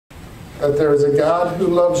that there is a God who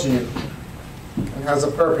loves you and has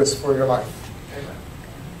a purpose for your life. Amen.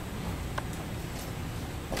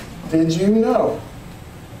 Did you know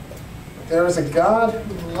that there is a God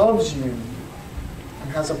who loves you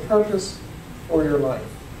and has a purpose for your life?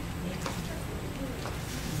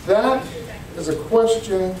 That is a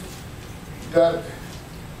question that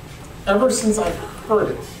ever since I've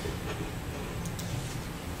heard it,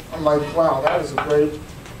 I'm like, wow, that is a great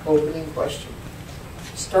opening question.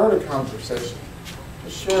 Start a conversation to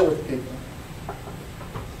share with people.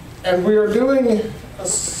 And we are doing a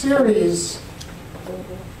series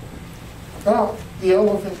about the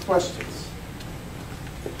elephant questions.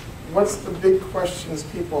 What's the big questions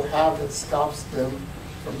people have that stops them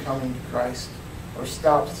from coming to Christ or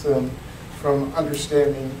stops them from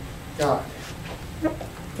understanding God?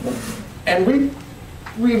 And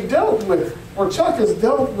we've dealt with, or Chuck has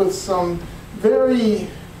dealt with some very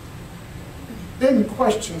big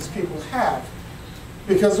questions people have,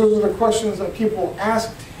 because those are the questions that people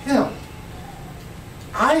asked him.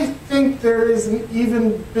 I think there is an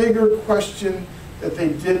even bigger question that they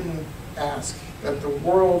didn't ask, that the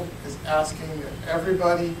world is asking, that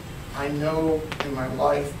everybody I know in my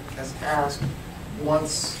life has asked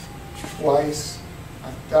once, twice,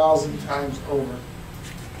 1,000 times over.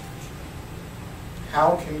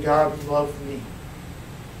 How can God love me?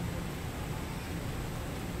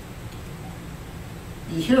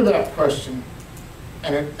 You hear that question,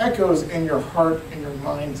 and it echoes in your heart, in your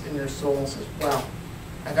minds, in your soul, and says, wow,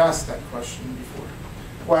 I've asked that question before.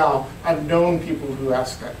 Wow, I've known people who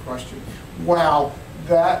ask that question. Wow,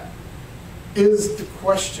 that is the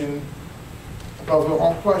question, above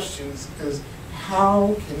all questions, is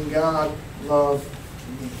how can God love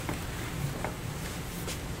me?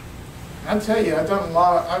 I tell you, I've done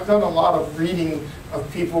a lot of reading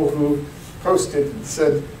of people who posted and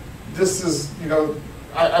said, this is,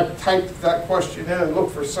 I typed that question in and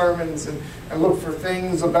looked for sermons and looked for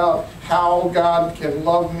things about how God can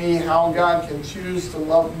love me, how God can choose to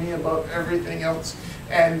love me above everything else.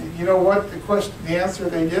 And you know what the answer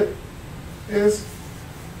they get is?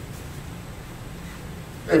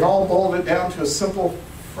 They've all boiled it down to a simple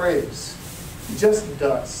phrase. He just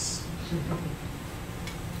does.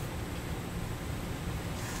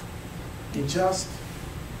 He just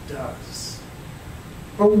does.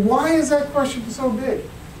 But why is that question so big?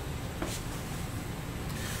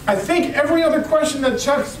 I think every other question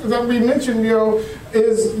that we mentioned,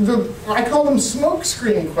 is I call them smoke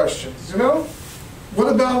screen questions, What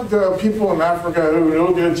about the people in Africa who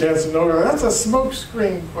don't get a chance to know? That's a smoke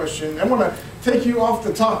screen question. I want to take you off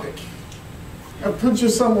the topic and put you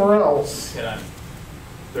somewhere else. Can I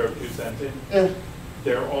throw 2 cents in? Yeah.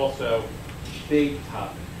 They're also big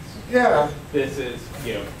topics. Yeah. This is,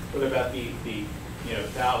 what about the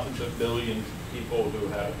thousands of billions of people who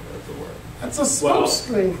have heard the word? That's a smoke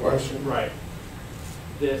screen question. Right.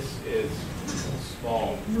 This is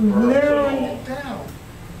small, narrowing it down.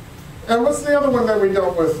 And what's the other one that we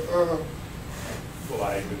dealt with?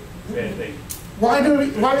 Why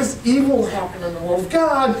does evil happen in the world?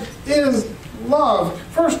 God is love.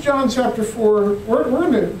 1 John chapter 4, we're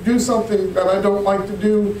going to do something that I don't like to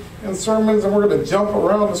do in sermons, and we're going to jump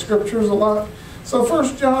around the scriptures a lot. So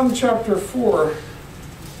 1 John chapter 4,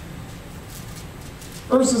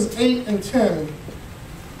 verses 8 and 10,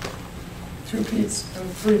 2 Pete's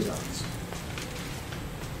and 3 John's.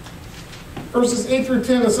 Verses 8 through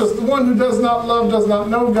 10, it says, the one who does not love does not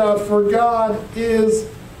know God, for God is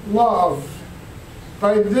love.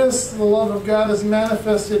 By this, the love of God is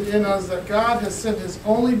manifested in us, that God has sent his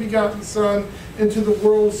only begotten Son into the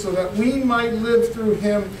world so that we might live through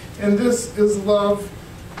him. And this is love,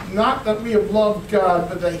 not that we have loved God,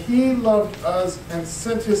 but that he loved us and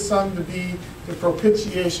sent his Son to be the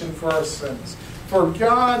propitiation for our sins. For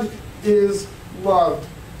God is love.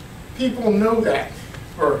 People know that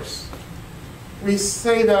verse. We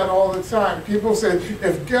say that all the time. People say,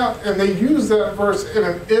 if God, and they use that verse in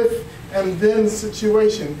an if and then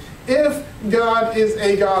situation. If God is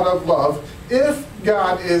a God of love, if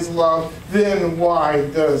God is love, then why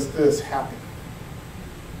does this happen?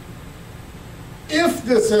 If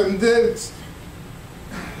this and this,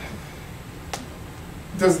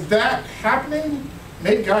 does that happening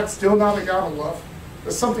make God still not a God of love?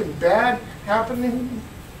 Does something bad happening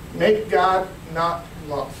make God not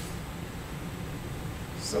love?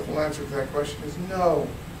 Simple answer to that question is no.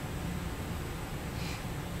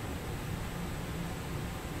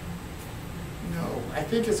 No. I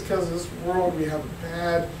think it's because in this world we have a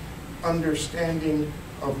bad understanding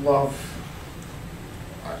of love.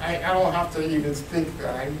 I don't have to even think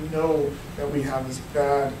that. I know that we have this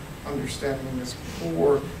bad understanding, this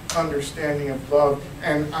poor understanding of love.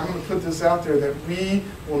 And I'm going to put this out there, that we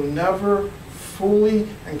will never fully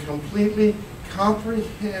and completely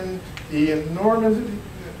comprehend the enormity,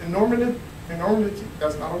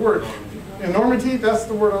 that's not a word. Enormity, that's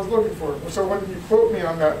the word I was looking for. So when you quote me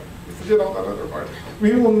on that, you forget all that other part.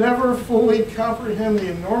 We will never fully comprehend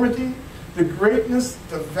the enormity, the greatness,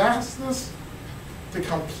 the vastness, the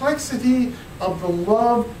complexity of the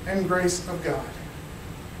love and grace of God.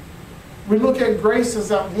 We look at grace as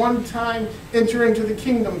that one-time enter into the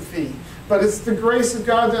kingdom fee. But it's the grace of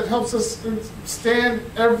God that helps us stand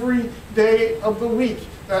every day of the week.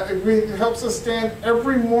 That it helps us stand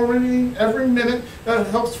every morning, every minute. That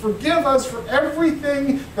helps forgive us for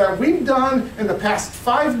everything that we've done in the past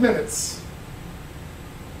 5 minutes.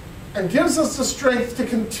 And gives us the strength to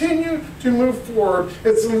continue to move forward.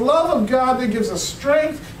 It's the love of God that gives us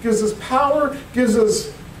strength, gives us power, gives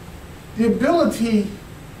us the ability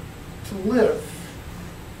to live.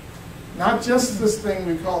 Not just this thing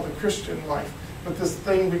we call the Christian life, but this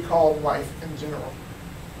thing we call life in general.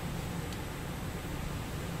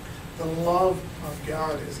 The love of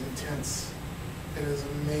God is intense. It is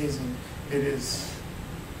amazing. It is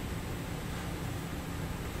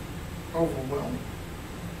overwhelming.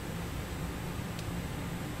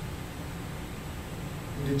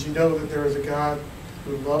 Did you know that there is a God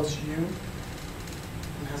who loves you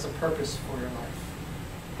and has a purpose for your life?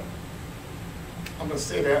 I'm going to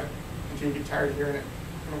say that until you get tired of hearing it.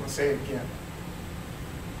 I'm going to say it again.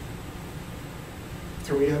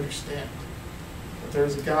 So we understand that there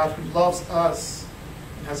is a God who loves us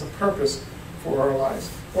and has a purpose for our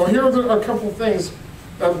lives. Well, here are a couple of things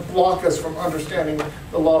that block us from understanding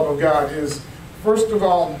the love of God. Is, first of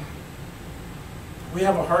all, we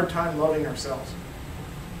have a hard time loving ourselves.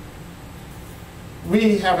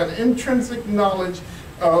 We have an intrinsic knowledge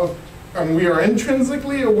of, and we are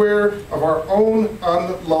intrinsically aware of our own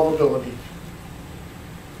unlovability.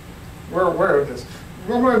 We're aware of this.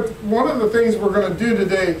 One of the things we're going to do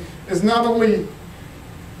today is not only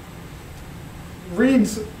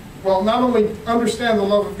not only understand the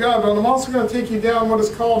love of God, but I'm also going to take you down what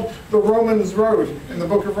is called the Romans Road in the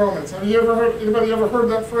book of Romans. Have you ever heard, anybody ever heard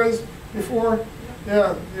that phrase before?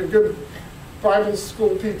 Yeah, you're good Bible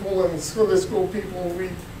school people and Sunday school people,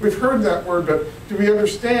 we've heard that word, but do we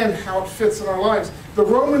understand how it fits in our lives? The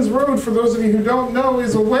Romans Road, for those of you who don't know,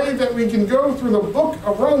 is a way that we can go through the book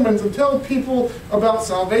of Romans and tell people about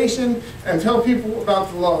salvation and tell people about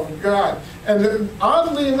the love of God. And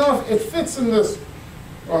oddly enough, it fits in this,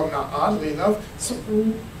 well, not oddly enough,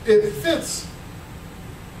 it fits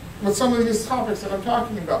with some of these topics that I'm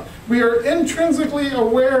talking about. We are intrinsically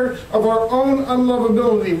aware of our own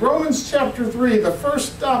unlovability. Romans chapter 3, the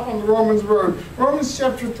first stop on the Romans Road, Romans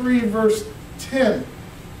chapter 3, verse 10,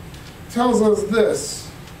 tells us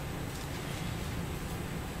this.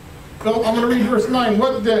 Well, I'm going to read verse 9.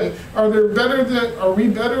 What then? Are we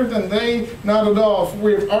better than they? Not at all. For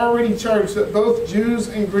we have already charged that both Jews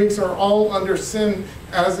and Greeks are all under sin,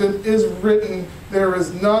 as it is written, there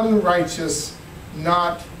is none righteous,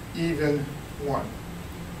 not even one.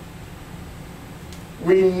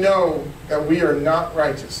 We know that we are not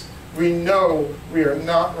righteous. We know we are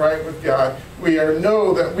not right with God. We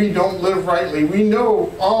know that we don't live rightly. We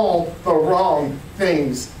know all the wrong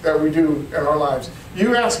things that we do in our lives.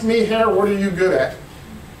 You ask me, Hair, what are you good at?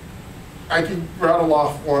 I can rattle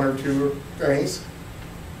off one or two things.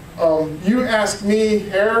 You ask me,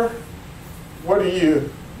 Hair,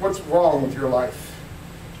 what's wrong with your life?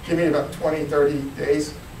 Give me about 20, 30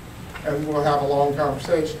 days. And we'll have a long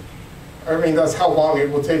conversation. I mean, that's how long it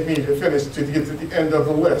will take me to finish to get to the end of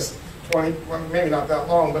the list. 20, well, maybe not that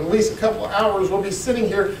long, but at least a couple of hours we'll be sitting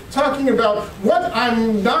here talking about what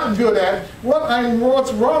I'm not good at,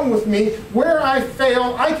 what's wrong with me, where I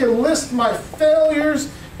fail. I can list my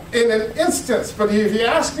failures in an instance, but if you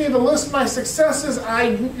ask me to list my successes,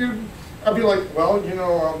 I'd be like, well, you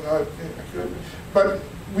know, I could. But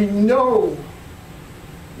we know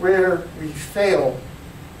where we fail.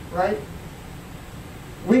 Right?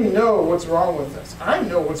 We know what's wrong with us. I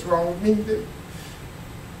know what's wrong with me.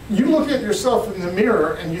 You look at yourself in the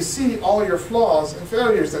mirror and you see all your flaws and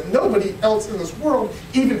failures that nobody else in this world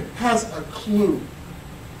even has a clue.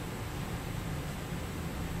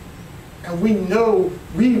 And we know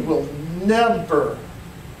we will never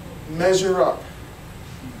measure up.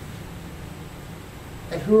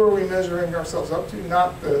 And who are we measuring ourselves up to?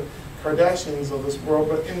 Not the Kardashians of this world,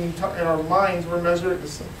 but in our minds we're measuring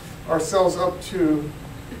ourselves up to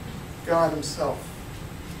God Himself.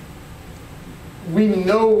 We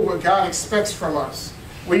know what God expects from us.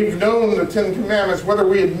 We've known the Ten Commandments, whether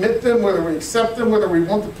we admit them, whether we accept them, whether we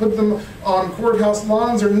want to put them on courthouse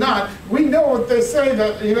lawns or not. We know what they say,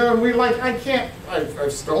 that, you know, and we like, I can't,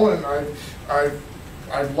 I've stolen,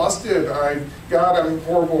 I've lusted, God, I'm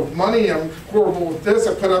horrible with money, I'm horrible with this,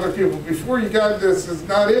 I put other people before you. God, this is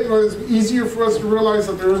not it. Well, it's easier for us to realize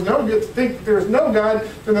that there is no good, to think there's no God,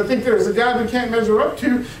 than to think there's a God we can't measure up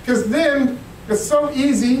to, because then it's so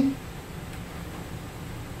easy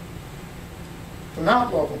to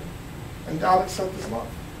not love him and not accept his love.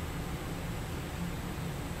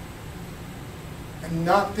 And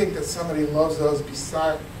not think that somebody loves us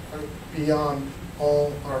beyond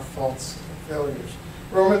all our faults and failures.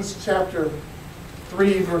 Romans chapter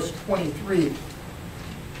 3, verse 23. The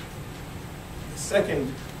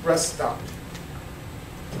second rest stop.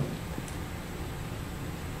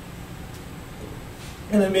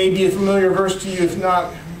 And it may be a familiar verse to you. If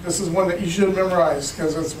not, this is one that you should memorize,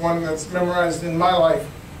 because it's one that's memorized in my life.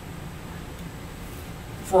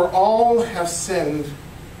 For all have sinned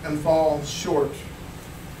and fall short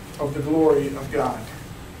of the glory of God.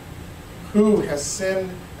 Who has sinned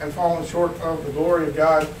and fallen short of the glory of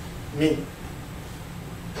God? Me.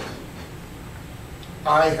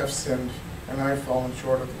 I have sinned and I've fallen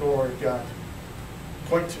short of the glory of God.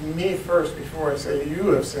 Point to me first before I say you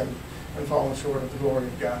have sinned and fallen short of the glory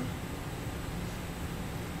of God.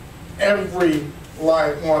 Every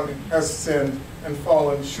one has sinned and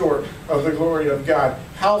fallen short of the glory of God.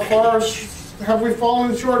 How far have we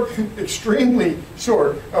fallen short? Extremely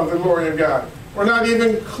short of the glory of God. We're not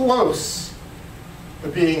even close to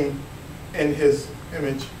being in his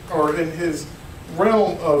image or in his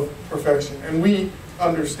realm of perfection. And we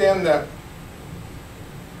understand that.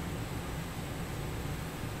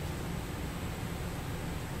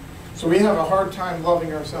 So we have a hard time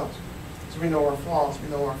loving ourselves, because we know our flaws, we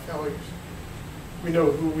know our failures, we know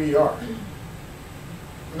who we are.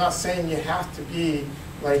 I'm not saying you have to be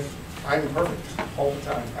like, I'm perfect all the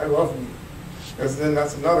time, I love me, because then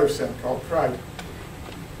that's another sin called pride.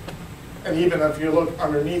 And even if you look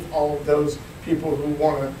underneath all of those people who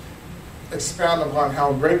want to expound upon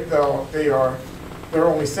how great they are, they're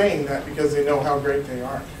only saying that because they know how great they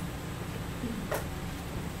aren't.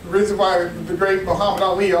 The reason why the great Muhammad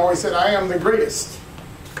Ali always said, I am the greatest.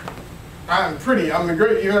 I'm pretty, I'm the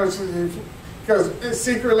great, you know, because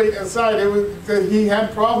secretly inside it was that he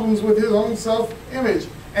had problems with his own self-image.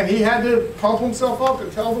 And he had to pump himself up and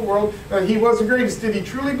tell the world that he was the greatest. Did he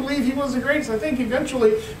truly believe he was the greatest? I think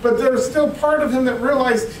eventually, but there's still part of him that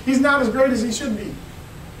realized he's not as great as he should be.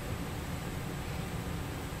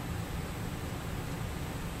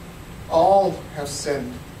 All have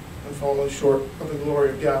sinned and fallen short of the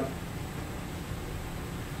glory of God.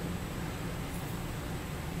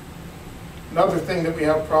 Another thing that we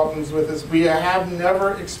have problems with is we have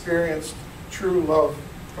never experienced true love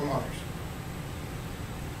from others.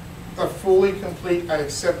 The fully complete, I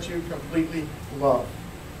accept you completely love.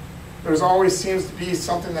 There's always seems to be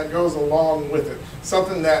something that goes along with it.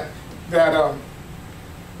 Something that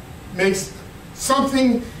makes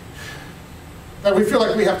something that we feel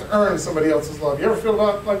like we have to earn somebody else's love. You ever feel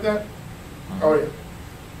like that? Oh yeah.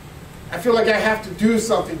 I feel like I have to do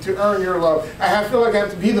something to earn your love. I feel like I have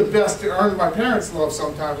to be the best to earn my parents' love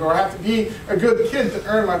sometimes, or I have to be a good kid to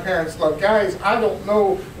earn my parents' love. Guys, I don't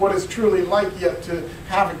know what it's truly like yet to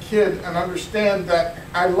have a kid and understand that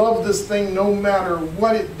I love this thing no matter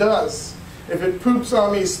what it does. If it poops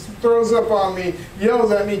on me, throws up on me,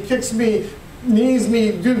 yells at me, kicks me, knees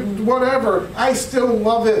me, whatever, I still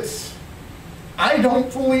love it. I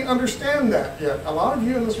don't fully understand that yet. A lot of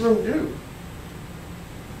you in this room do.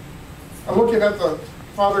 I'm looking at the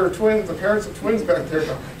father of twins, the parents of twins back there,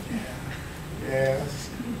 going, yes.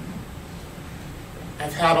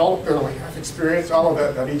 I've experienced all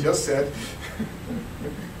of that he just said.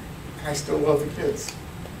 I still love the kids.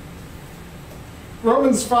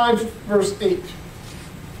 Romans 5, verse 8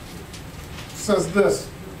 says this.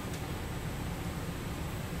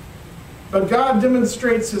 But God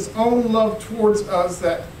demonstrates his own love towards us,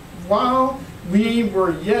 that while we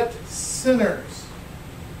were yet sinners,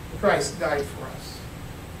 Christ died for us.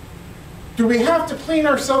 Do we have to clean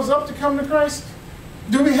ourselves up to come to Christ?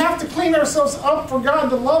 Do we have to clean ourselves up for God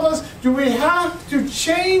to love us? Do we have to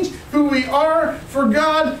change who we are for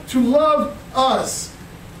God to love us?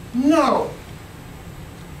 No.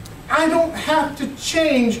 I don't have to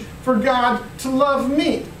change for God to love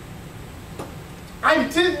me. I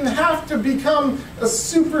didn't have to become a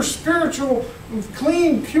super spiritual,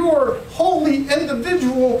 clean, pure, holy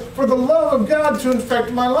individual for the love of God to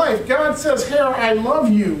infect my life. God says, Hair, I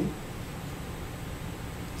love you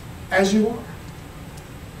as you are.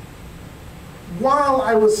 While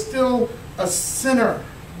I was still a sinner,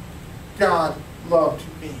 God loved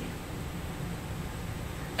me.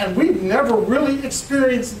 And we've never really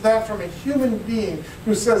experienced that from a human being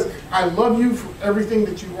who says, I love you for everything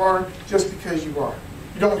that you are just because you are.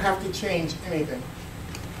 You don't have to change anything.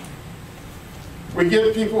 We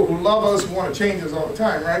get people who love us who want to change us all the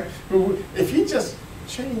time, right? Who, if he just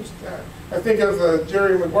changed that. I think of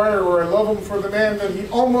Jerry Maguire, where I love him for the man that he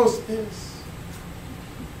almost is.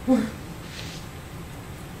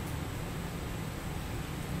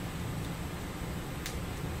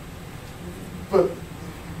 But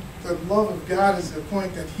the love of God is the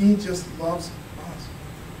point that he just loves us.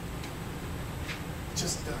 He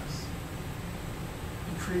just does.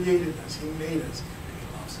 He created us. He made us. And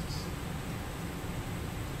he loves us.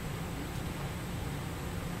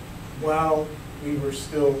 While we were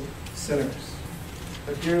still sinners.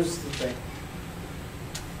 But here's the thing.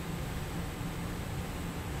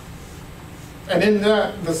 And in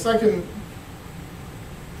that, the second,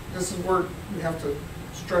 this is where we have to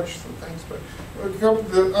stretch some things, but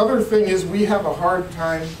the other thing is we have a hard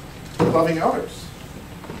time loving others.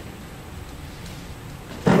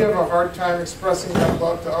 We have a hard time expressing that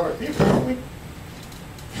love to other people, don't we?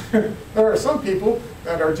 There are some people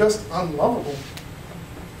that are just unlovable.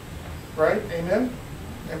 Right? Amen?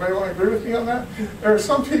 Anybody want to agree with me on that? There are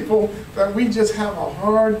some people that we just have a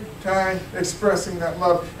hard time expressing that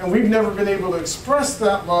love. And we've never been able to express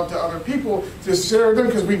that love to other people, to share them,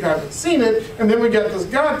 because we haven't seen it. And then we got this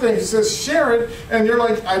God thing that says, share it. And you're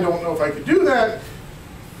like, I don't know if I could do that.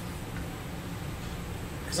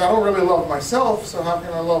 Because I don't really love myself, so how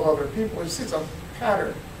can I love other people? You see, it's a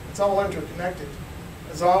pattern. It's all interconnected.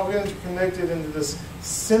 It's all interconnected into this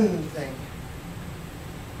sin thing.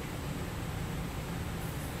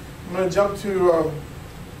 I'm going to jump to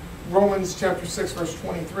Romans chapter 6, verse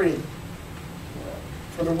 23.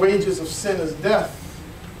 For the wages of sin is death.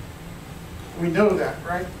 We know that,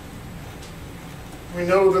 right? We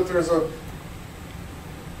know that there's a...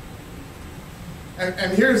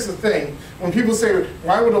 And here's the thing. When people say,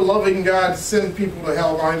 why would a loving God send people to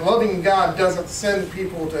hell? My loving God doesn't send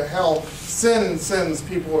people to hell. Sin sends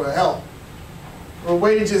people to hell. The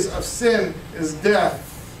wages of sin is death.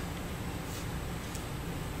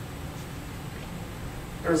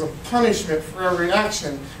 There's a punishment for every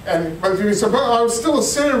action. But you say, but I was still a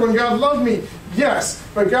sinner when God loved me. Yes,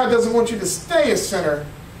 but God doesn't want you to stay a sinner.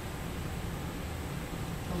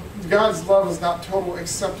 God's love is not total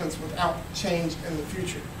acceptance without change in the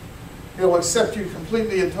future. He'll accept you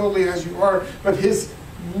completely and totally as you are, but his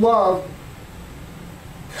love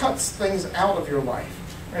cuts things out of your life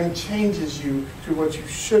and changes you to what you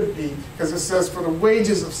should be. Because it says, for the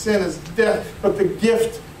wages of sin is death, but the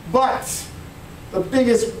gift, but... The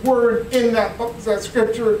biggest word in that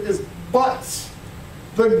scripture is but.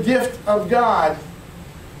 The gift of God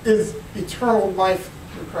is eternal life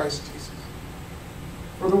through Christ Jesus.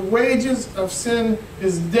 For the wages of sin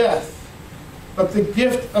is death, but the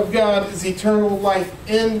gift of God is eternal life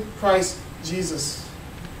in Christ Jesus.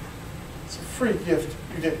 It's a free gift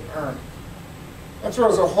you didn't earn. That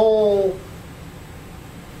throws a whole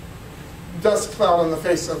dust cloud in the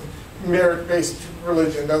face of merit-based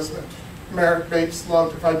religion, doesn't it? Merit-based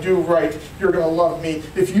love. If I do right, you're going to love me.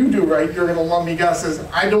 If you do right, you're going to love me. God says,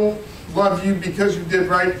 I don't love you because you did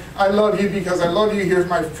right. I love you because I love you. Here's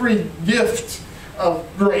my free gift of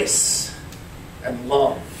grace and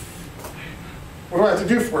love. What do I have to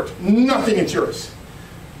do for it? Nothing. It's yours.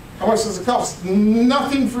 How much does it cost?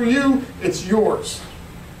 Nothing for you. It's yours.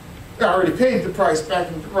 I already paid the price back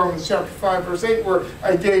in Romans chapter 5, verse 8, where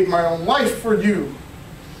I gave my own life for you.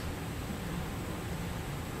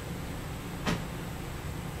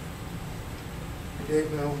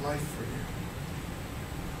 Gave no life for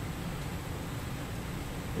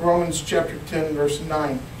you. Romans chapter 10, verse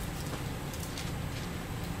 9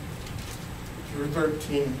 through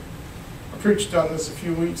 13. I preached on this a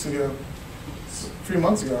few months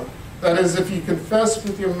ago. That is, if you confess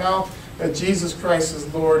with your mouth that Jesus Christ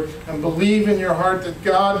is Lord and believe in your heart that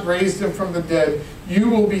God raised him from the dead, you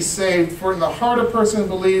will be saved. For in the heart a person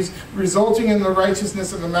believes, resulting in the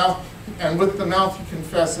righteousness of the mouth, and with the mouth he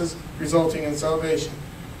confesses, resulting in salvation.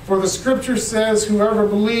 For the scripture says, whoever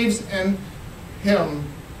believes in him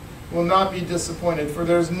will not be disappointed. For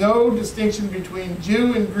there is no distinction between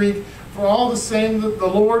Jew and Greek, for all the same that the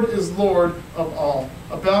Lord is Lord of all,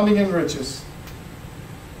 abounding in riches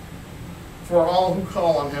for all who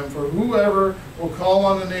call on him. For whoever will call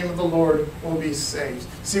on the name of the Lord will be saved.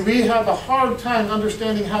 See, we have a hard time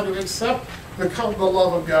understanding how to accept the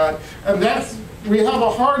love of God. And that's we have a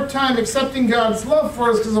hard time accepting God's love for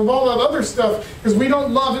us because of all that other stuff, because we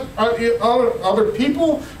don't love other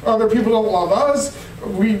people don't love us,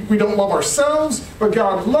 we don't love ourselves, but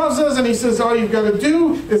God loves us, and he says all you've got to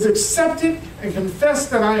do is accept it and confess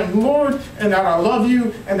that I am Lord, and that I love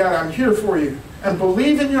you, and that I'm here for you. And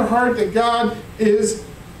believe in your heart that God is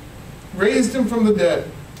raised him from the dead.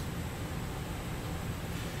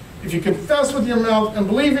 If you confess with your mouth and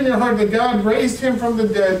believe in your heart that God raised him from the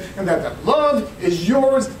dead and that the love is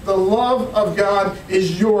yours, the love of God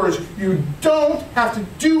is yours. You don't have to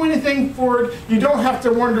do anything for it. You don't have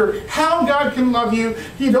to wonder how God can love you.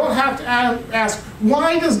 You don't have to ask,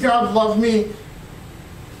 why does God love me?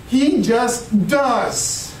 He just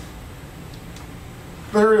does.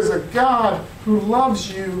 There is a God who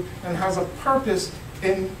loves you and has a purpose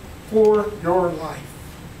for your life.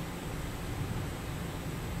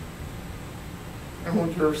 And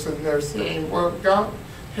when you're sitting there saying, well, God,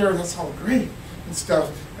 here, that's all great and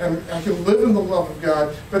stuff, and I can live in the love of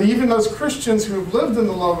God. But even as Christians who have lived in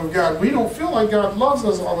the love of God, we don't feel like God loves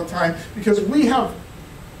us all the time because we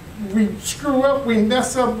screw up, we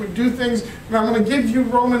mess up, we do things. And I'm going to give you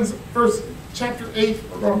Romans chapter 8.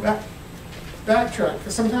 We're going backtrack,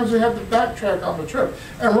 because sometimes we have to backtrack on the trip.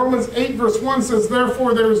 And Romans 8 verse 1 says,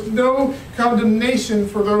 therefore there is no condemnation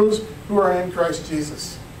for those who are in Christ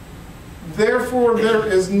Jesus. Therefore, there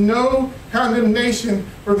is no condemnation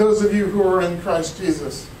for those of you who are in Christ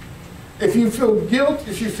Jesus. If you feel guilt,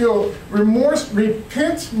 if you feel remorse,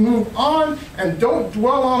 repent, move on, and don't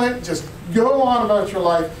dwell on it. Just go on about your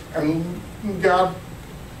life, and God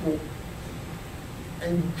will,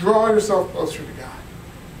 and draw yourself closer to God.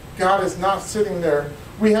 God is not sitting there.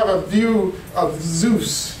 We have a view of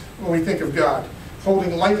Zeus when we think of God,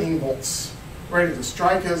 holding lightning bolts, ready to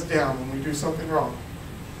strike us down when we do something wrong.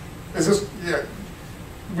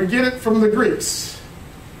 We get it from the Greeks.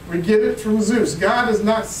 We get it from Zeus. God is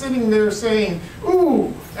not sitting there saying,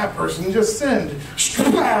 ooh, that person just sinned.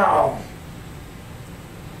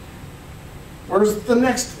 Where's the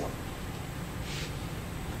next one?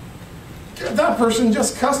 That person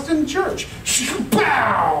just cussed in church.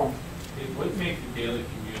 Pow! It would make the daily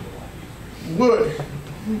commute a lot easier.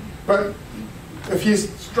 Would. But if he's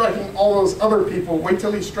striking all those other people, wait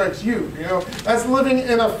till he strikes you. You know, that's living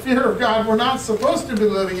in a fear of God we're not supposed to be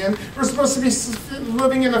living in. We're supposed to be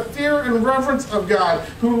living in a fear and reverence of God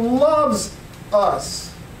who loves us.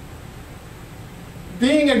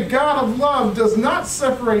 Being a God of love does not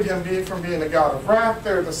separate him from being a God of wrath.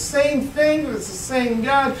 They're the same thing. It's the same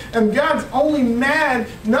God. And God's only mad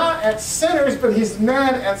not at sinners, but he's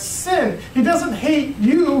mad at sin. He doesn't hate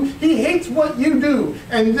you. He hates what you do.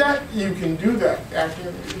 And that you can do that. That can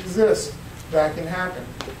exist. That can happen.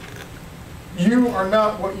 You are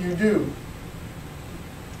not what you do.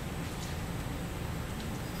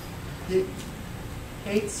 He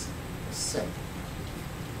hates sin.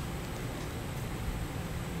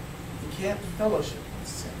 Can't fellowship with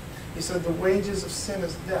sin. He said the wages of sin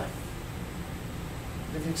is death.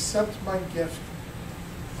 If you accept my gift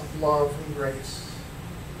of love and grace,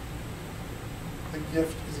 the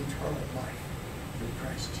gift is eternal life through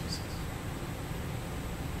Christ Jesus.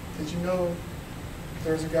 Did you know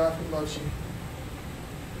there's a God who loves you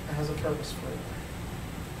and has a purpose for your life?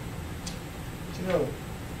 Did you know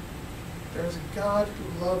there's a God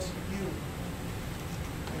who loves you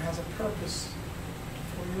and has a purpose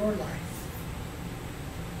for your life?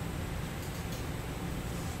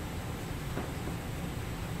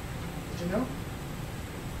 Did you know?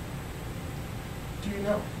 Do you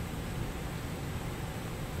know?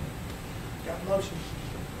 God loves you.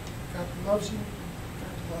 God loves you.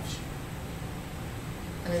 God loves you.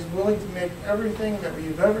 And he's willing to make everything that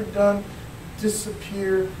you've ever done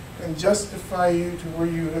disappear and justify you to where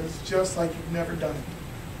you it's just like you've never done it.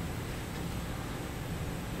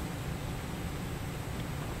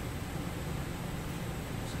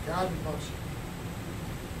 God loves you,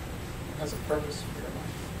 has a purpose for your life.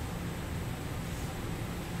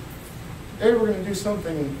 Today we're going to do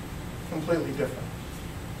something completely different.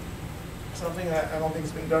 Something that I don't think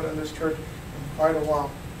has been done in this church in quite a while.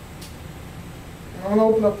 And I'm going to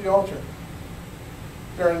open up the altar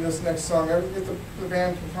during this next song. The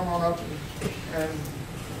band can come on up and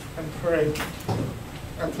pray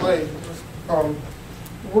and play.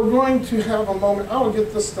 We're going to have a moment. I will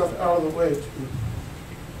get this stuff out of the way too.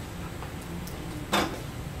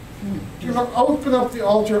 You're going to open up the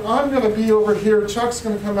altar. I'm going to be over here. Chuck's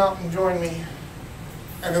going to come out and join me.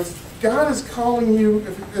 And if God is calling you,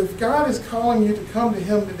 if God is calling you to come to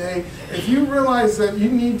him today, if you realize that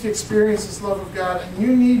you need to experience this love of God and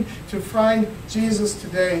you need to find Jesus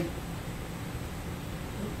today,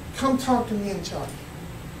 come talk to me and Chuck.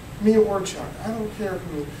 me or Chuck. I don't care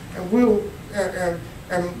who. And we'll and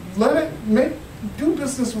let it do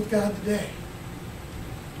business with God today.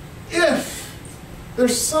 If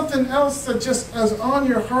there's something else that just is on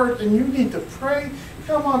your heart and you need to pray,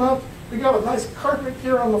 come on up. We got a nice carpet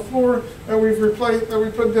here on the floor that we've replaced, that we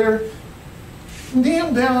put there.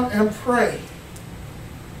 Kneel down and pray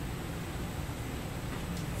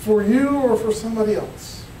for you or for somebody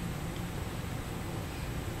else.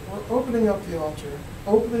 We're opening up the altar,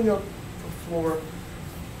 opening up the floor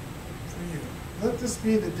for you. Let this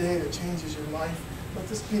be the day that changes your life. Let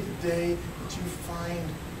this be the day that you find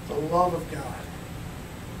the love of God.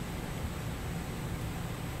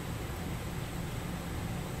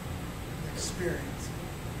 Experience.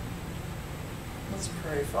 Let's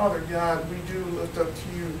pray. Father God, we do lift up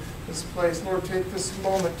to you this place. Lord, take this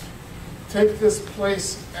moment, take this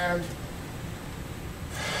place and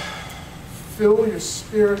fill your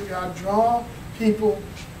Spirit, God. Draw people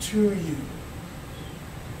to you.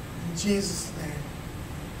 In Jesus' name.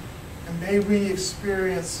 And may we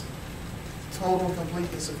experience total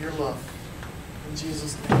completeness of your love. In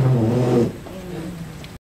Jesus' name. Amen.